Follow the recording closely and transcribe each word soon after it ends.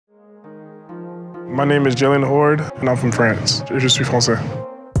My name is Jaylen Hoard, and I'm from France. Je suis français.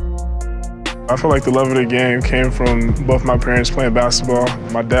 I feel like the love of the game came from both my parents playing basketball.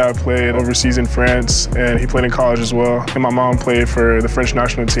 My dad played overseas in France, and he played in college as well. And my mom played for the French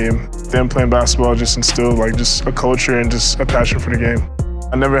national team. Them playing basketball just instilled just a culture and just a passion for the game.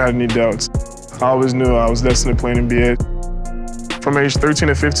 I never had any doubts. I always knew I was destined to play in NBA. From age 13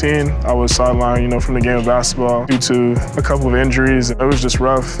 to 15, I was sidelined, from the game of basketball due to a couple of injuries. It was just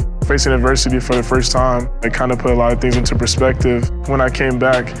rough. Facing adversity for the first time, it kind of put a lot of things into perspective. When I came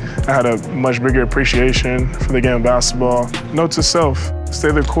back, I had a much bigger appreciation for the game of basketball. Note to self,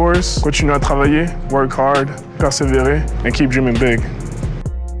 stay the course, continue à travailler, work hard, persévérer, and keep dreaming big.